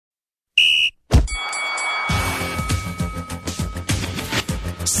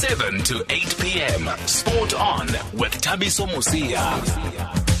7 to 8 p.m. Sport On with Thabiso Mosia.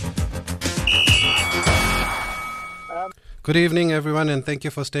 Good evening, everyone, and thank you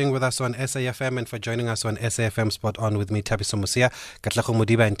for staying with us on SAFM and for joining us on SAFM Spot On with me, Thabiso Mosia, Katlego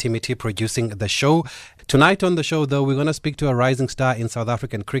Modiba and Timothy producing the show. Tonight on the show, though, we're going to speak to a rising star in South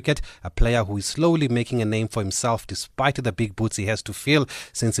African cricket, a player who is slowly making a name for himself despite the big boots he has to fill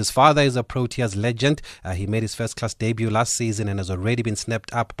since his father is a Proteas legend. He made his first-class debut last season and has already been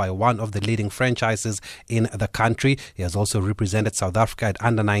snapped up by one of the leading franchises in the country. He has also represented South Africa at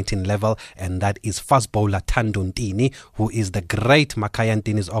under-19 level, and that is fast bowler Thando Ntini, who is the great Makhaya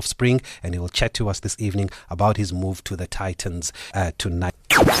Ntini's offspring, and he will chat to us this evening about his move to the Titans tonight.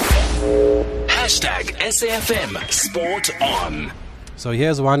 Hashtag SAFM Sport On. So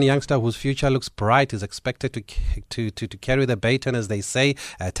here's one youngster whose future looks bright, is expected to carry the baton, as they say.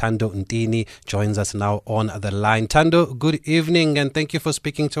 Thando Ntini joins us now on the line. Thando, good evening, and thank you for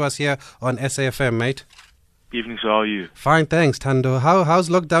speaking to us here on SAFM, mate. Evening, so how are you? Fine, thanks, Thando. How's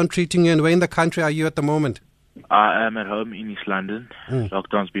lockdown treating you, and where in the country are you at the moment? I am at home in East London.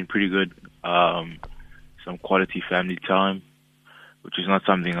 Lockdown's been pretty good. Some quality family time, which is not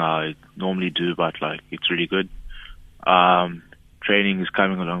something I normally do, but it's really good. Training is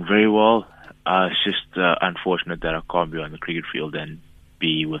coming along very well. It's just unfortunate that I can't be on the cricket field and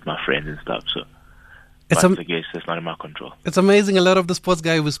be with my friends and stuff. So, I guess that's not in my control. It's amazing. A lot of the sports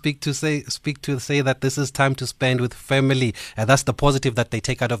guys we speak to say that this is time to spend with family, and that's the positive that they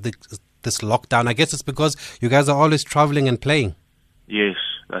take out of this lockdown. I guess it's because you guys are always traveling and playing. Yes,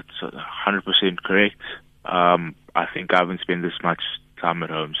 that's 100% correct. I think I haven't spent this much time at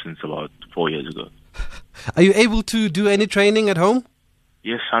home since about 4 years ago. Are you able to do any training at home?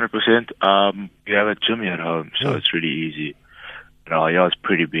 Yes, 100%. We have a gym here at home, so it's really easy. Our yard's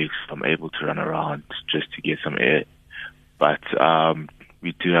pretty big, so I'm able to run around just to get some air. But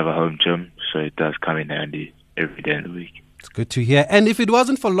we do have a home gym, so it does come in handy every day in the week. It's good to hear. And if it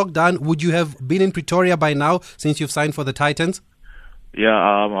wasn't for lockdown, would you have been in Pretoria by now since you've signed for the Titans? Yeah,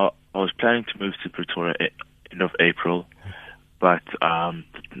 I was planning to move to Pretoria end of April, but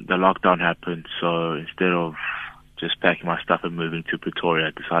the lockdown happened, so instead of just packing my stuff and moving to Pretoria,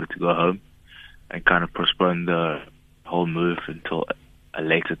 I decided to go home and kind of postpone the whole move until a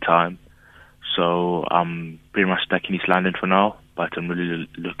later time. So I'm pretty much stuck in East London for now, but I'm really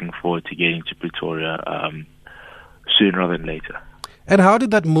looking forward to getting to Pretoria sooner rather than later. And how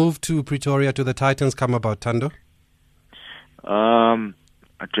did that move to Pretoria to the Titans come about, Thando?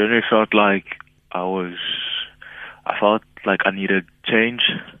 I generally felt like I felt like I needed change,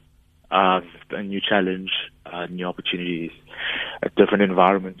 a new challenge, new opportunities, a different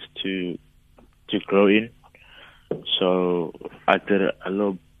environment to grow in. So I did a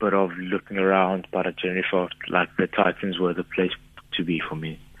little bit of looking around, but I generally felt like the Titans were the place to be for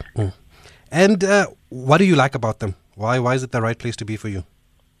me. And what do you like about them? Why is it the right place to be for you?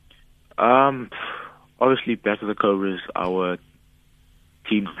 Obviously, back to the Cobras, our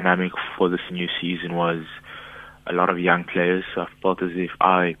team dynamic for this new season was a lot of young players. So I felt as if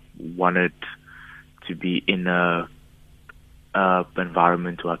I wanted to be in a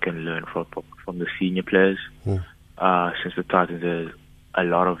environment where I can learn from the senior players. Since the Titans, there's a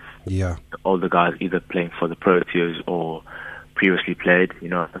lot of older guys either playing for the Proteas or previously played,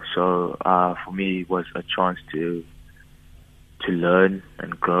 So for me, it was a chance to learn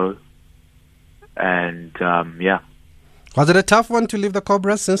and grow. And Was it a tough one to leave the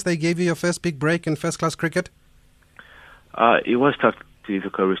Cobras since they gave you your first big break in first-class cricket? It was tough to leave the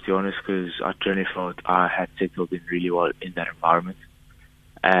Cobras, to be honest, because I generally felt I had settled in really well in that environment.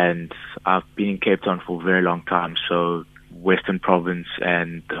 And I've been in Cape Town for a very long time, so Western Province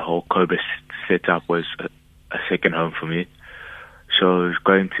and the whole Cobra setup was a second home for me. So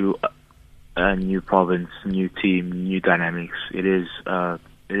going to a new province, new team, new dynamics, it is a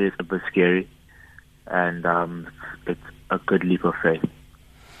bit scary, and it's a good leap of faith.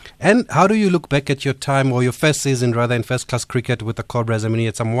 And how do you look back at your time, or your first season rather, in first-class cricket with the Cobras? I mean, you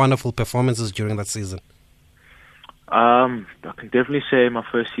had some wonderful performances during that season. I can definitely say my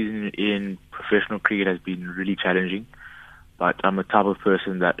first season in professional cricket has been really challenging, but I'm a type of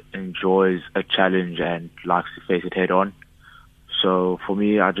person that enjoys a challenge and likes to face it head on. So for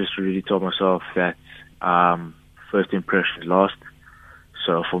me, I just really told myself that first impression is last.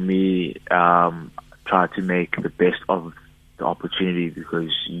 So for me, try to make the best of the opportunity,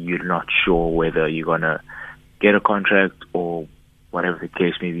 because you're not sure whether you're going to get a contract or whatever the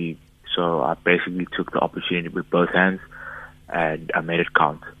case may be. So I basically took the opportunity with both hands and I made it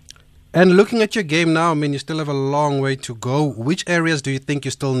count. And looking at your game now, I mean, you still have a long way to go. Which areas do you think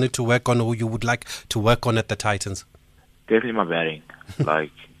you still need to work on, or you would like to work on at the Titans? Definitely my batting.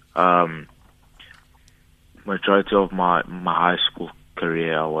 Majority of my high school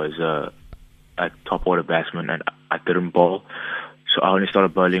career, I was a top order batsman, and I didn't bowl. So I only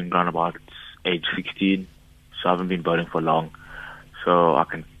started bowling around about age 16. So I haven't been bowling for long. So I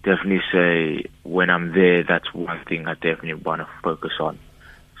can definitely say when I'm there, that's one thing I definitely want to focus on.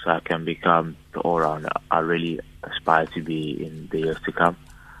 So I can become the all-rounder I really aspire to be in the years to come.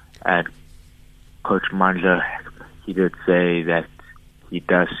 And Coach Mandla, he did say that he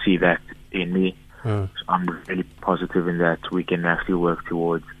does see that in me. So I'm really positive in that we can actually work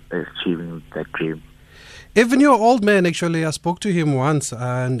towards achieving that dream. Even your old man, actually, I spoke to him once,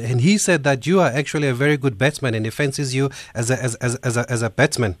 and he said that you are actually a very good batsman, and he fancies you as a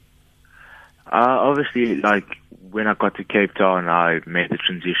batsman. Obviously, like when I got to Cape Town, I made the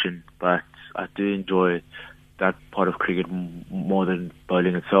transition, but I do enjoy that part of cricket more than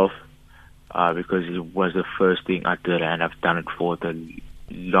bowling itself, because it was the first thing I did, and I've done it for the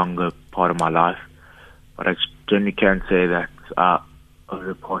longer part of my life. But I generally can say that over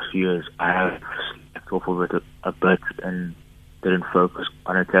the past few years, I have slacked off of it a bit and didn't focus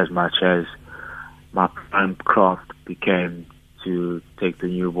on it as much as my prime craft became to take the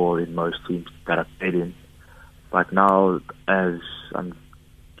new ball in most teams that I played in. But now, as I'm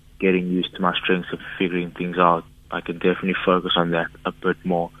getting used to my strengths and figuring things out, I can definitely focus on that a bit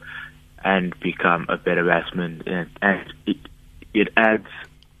more and become a better batsman. And it adds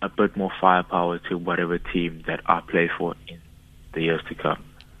a bit more firepower to whatever team that I play for in the years to come.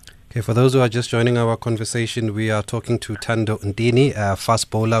 Okay, for those who are just joining our conversation, we are talking to Thando Ndini, a fast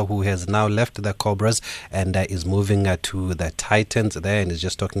bowler who has now left the Cobras and is moving to the Titans there, and is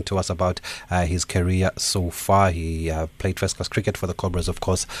just talking to us about his career so far. He played first-class cricket for the Cobras, of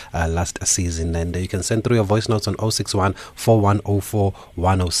course, last season. And you can send through your voice notes on 061 4104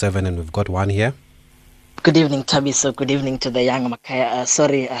 107, and we've got one here. Good evening, Tabiso. Good evening to the young Makaya.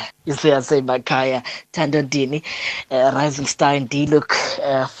 You say Makaya, Thando Ndini, rising star in D-Look,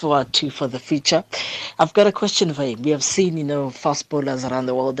 forward to for the future. I've got a question for him. We have seen, fast bowlers around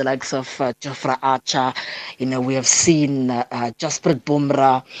the world, the likes of Jofra Archer. We have seen Jasprit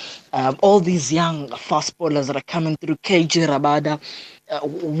Bumrah. All these young fast bowlers that are coming through, KG Rabada.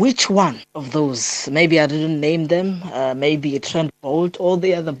 Which one of those, maybe I didn't name them, maybe Trent Boult, all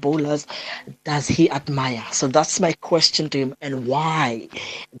the other bowlers, does he admire? So that's my question to him. And why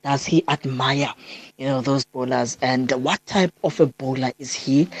does he admire, those bowlers? And what type of a bowler is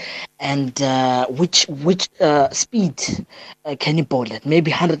he? And which speed can he bowl at?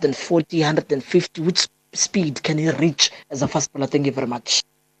 Maybe 140, 150. Which speed can he reach as a fast bowler? Thank you very much.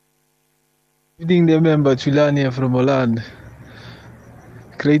 Good evening, member Tulani from Holland.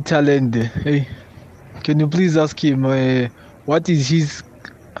 Great talent. Hey, can you please ask him what is his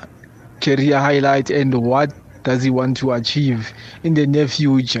career highlight and what does he want to achieve in the near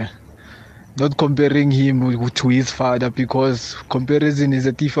future? Not comparing him to his father, because comparison is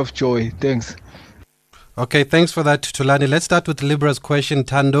a thief of joy. Thanks. Okay, thanks for that, Tulani. Let's start with Libra's question,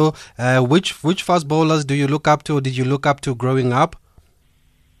 Thando. Which fast bowlers do you look up to, or did you look up to growing up?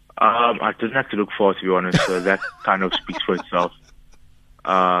 I didn't have to look for, to be honest, so that kind of speaks for itself.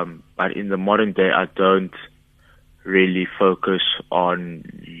 But in the modern day, I don't really focus on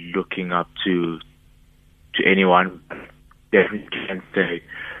looking up to anyone. Definitely can say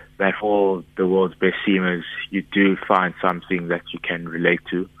that all the world's best seamers, you do find something that you can relate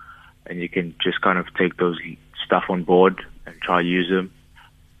to, and you can just kind of take those stuff on board and try to use them.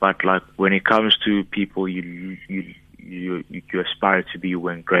 But like when it comes to people you aspire to be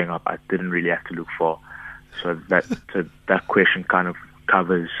when growing up, I didn't really have to look for. So that question kind of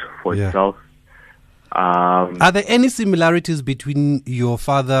covers for itself. Are there any similarities between your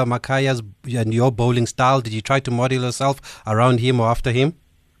father Makaya's and your bowling style? Did you try to model yourself around him or after him?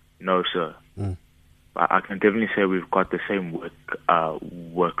 No, sir. But I can definitely say we've got the same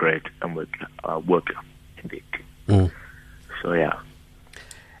work rate and work ethic. So yeah.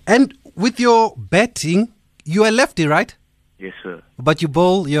 And with your batting, you are lefty, right? Yes, sir. But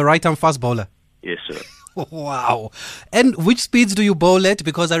you're right-arm fast bowler. Yes, sir. Wow. And which speeds do you bowl at?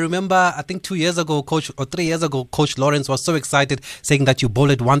 Because I remember, I think 3 years ago, Coach Lawrence was so excited saying that you bowl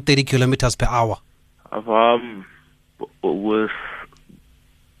at 130 kilometers per hour. With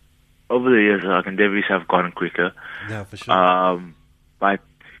over the years, I can definitely say I've gone quicker. Yeah, for sure. But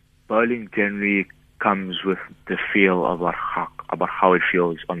bowling generally comes with the feel about how it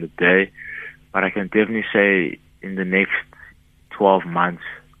feels on the day. But I can definitely say in the next 12 months,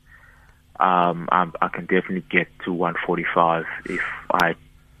 I can definitely get to 145 if I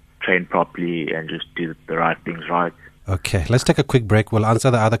train properly and just do the right things right. Okay, let's take a quick break. We'll answer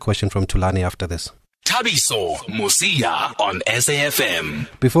the other question from Tulani after this. Tabiso Musia on SAFM.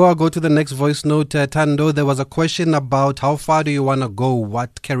 Before I go to the next voice note, Tando, there was a question about how far do you want to go?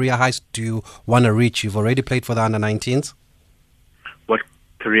 What career heights do you want to reach? You've already played for the under-19s. What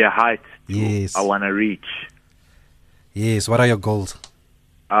career heights Yes. I want to reach? Yes, what are your goals?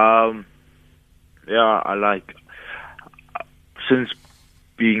 Yeah, I like, since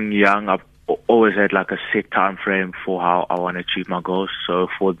being young, I've always had like a set time frame for how I want to achieve my goals. So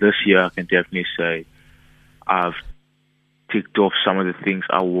for this year, I can definitely say I've ticked off some of the things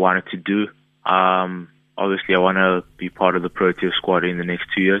I wanted to do. Obviously, I want to be part of the Proteas squad in the next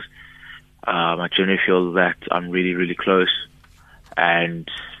 2 years. I generally feel that I'm really, really close, and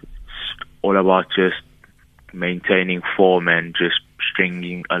it's all about just maintaining form and just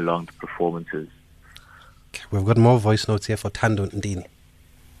stringing along the performances. Okay, we've got more voice notes here for Tando Ndini.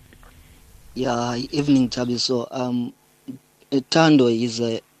 Yeah, evening, Tabiso. Tando is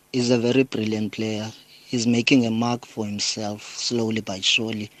a very brilliant player. He's making a mark for himself slowly but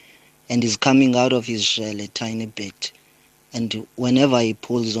surely, and he's coming out of his shell a tiny bit. And whenever he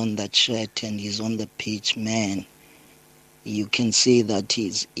pulls on that shirt and he's on the pitch, man, you can see that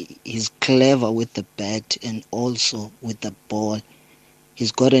he's clever with the bat and also with the ball.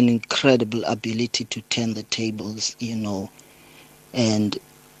 He's got an incredible ability to turn the tables, and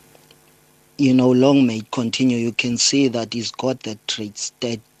long may it continue. You can see that he's got that trait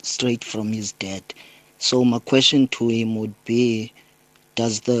straight from his dad. So my question to him would be,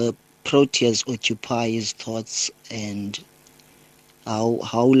 does the Proteas occupy his thoughts, and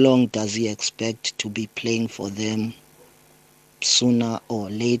how long does he expect to be playing for them, sooner or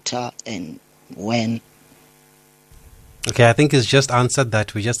later, and when? Okay, I think he's just answered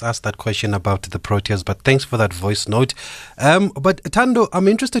that. We just asked that question about the Proteas, but thanks for that voice note. But Tando, I'm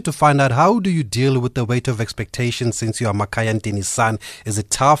interested to find out, how do you deal with the weight of expectation since you are Makhaya Ntini's son? Is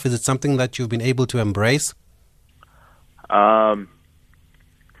it tough? Is it something that you've been able to embrace?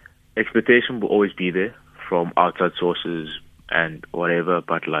 Expectation will always be there from outside sources and whatever,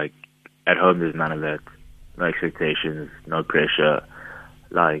 but like at home there's none of that. No expectations, no pressure.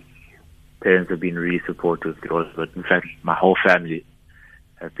 Like, parents have been really supportive through it. In fact, my whole family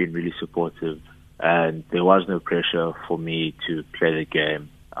have been really supportive, and there was no pressure for me to play the game.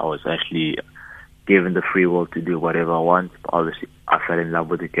 I was actually given the free will to do whatever I want. Obviously, I fell in love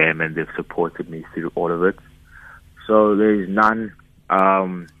with the game, and they've supported me through all of it. So there's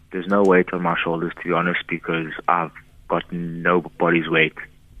there's no weight on my shoulders, to be honest, because I've got nobody's weight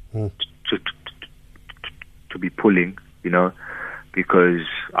to be pulling, because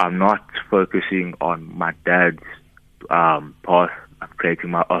I'm not focusing on my dad's path. I'm creating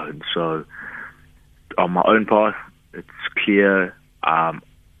my own. So on my own path, it's clear.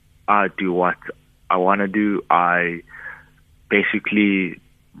 I do what I want to do. My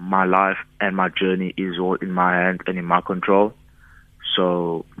life and my journey is all in my hands and in my control.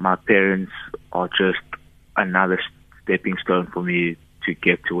 So my parents are just another stepping stone for me to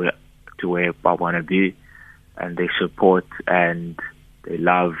get to where I want to be. And their support and their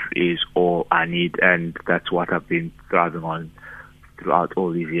love is all I need, and that's what I've been thriving on throughout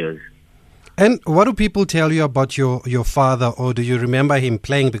all these years. And what do people tell you about your father, or do you remember him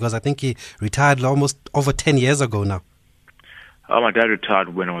playing? Because I think he retired almost over 10 years ago now. My dad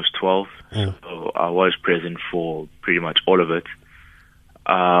retired when I was 12, so I was present for pretty much all of it.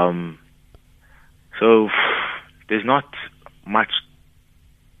 So there's not much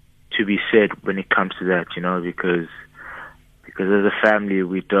to be said when it comes to that, because as a family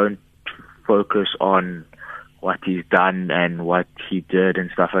we don't focus on what he's done and what he did and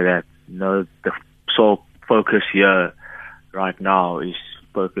stuff like that. No, the sole focus here right now is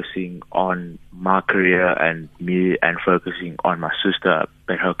focusing on my career and me, and focusing on my sister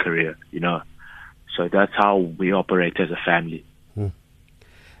and her career, So that's how we operate as a family.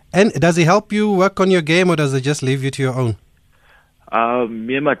 And does he help you work on your game, or does he just leave you to your own?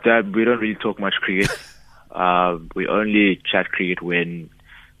 Me and my dad, we don't really talk much cricket. We only chat cricket when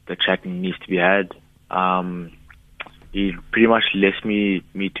the chatting needs to be had. He pretty much lets me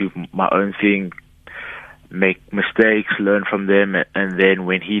do my own thing, make mistakes, learn from them, and then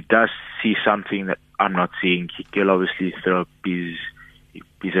when he does see something that I'm not seeing, he'll obviously throw his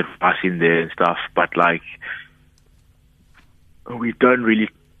advice in there and stuff. But we don't really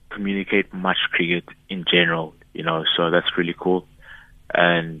communicate much cricket in general, so that's really cool.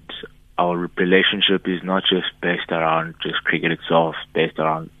 And our relationship is not just based around just cricket itself, based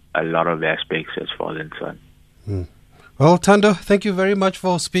around a lot of aspects as father and son. Well, Tando, thank you very much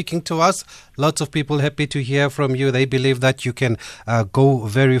for speaking to us. Lots of people happy to hear from you. They believe that you can go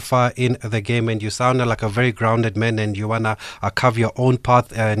very far in the game, and you sound like a very grounded man, and you want to carve your own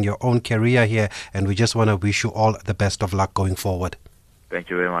path and your own career here, and we just want to wish you all the best of luck going forward. Thank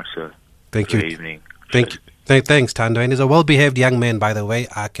you very much, sir. Thank you. Good evening. Thank you. Thanks, Tando. And he's a well-behaved young man, by the way.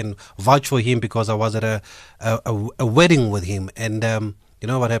 I can vouch for him because I was at a wedding with him, and you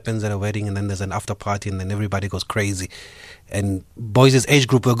know what happens at a wedding, and then there's an after party, and then everybody goes crazy. And boys' age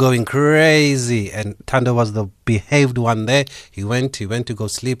group were going crazy, and Tando was the behaved one there. He went to go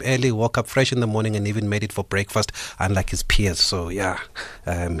sleep early, woke up fresh in the morning, and even made it for breakfast, unlike his peers. So yeah,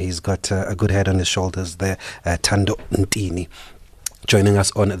 he's got a good head on his shoulders there, Tando Ntini. Joining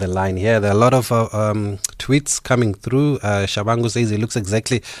us on the line here. There are a lot of tweets coming through. Shabangu says he looks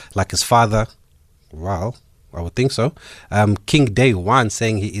exactly like his father. Wow, I would think so. King Day One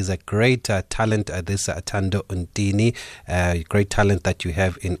saying he is a great talent. This Tando Ntini, great talent that you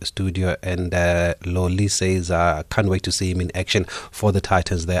have in studio. And Loli says, can't wait to see him in action for the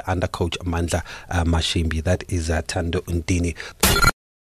Titans there under coach Mandla Mashimbi. That is Tando Ntini.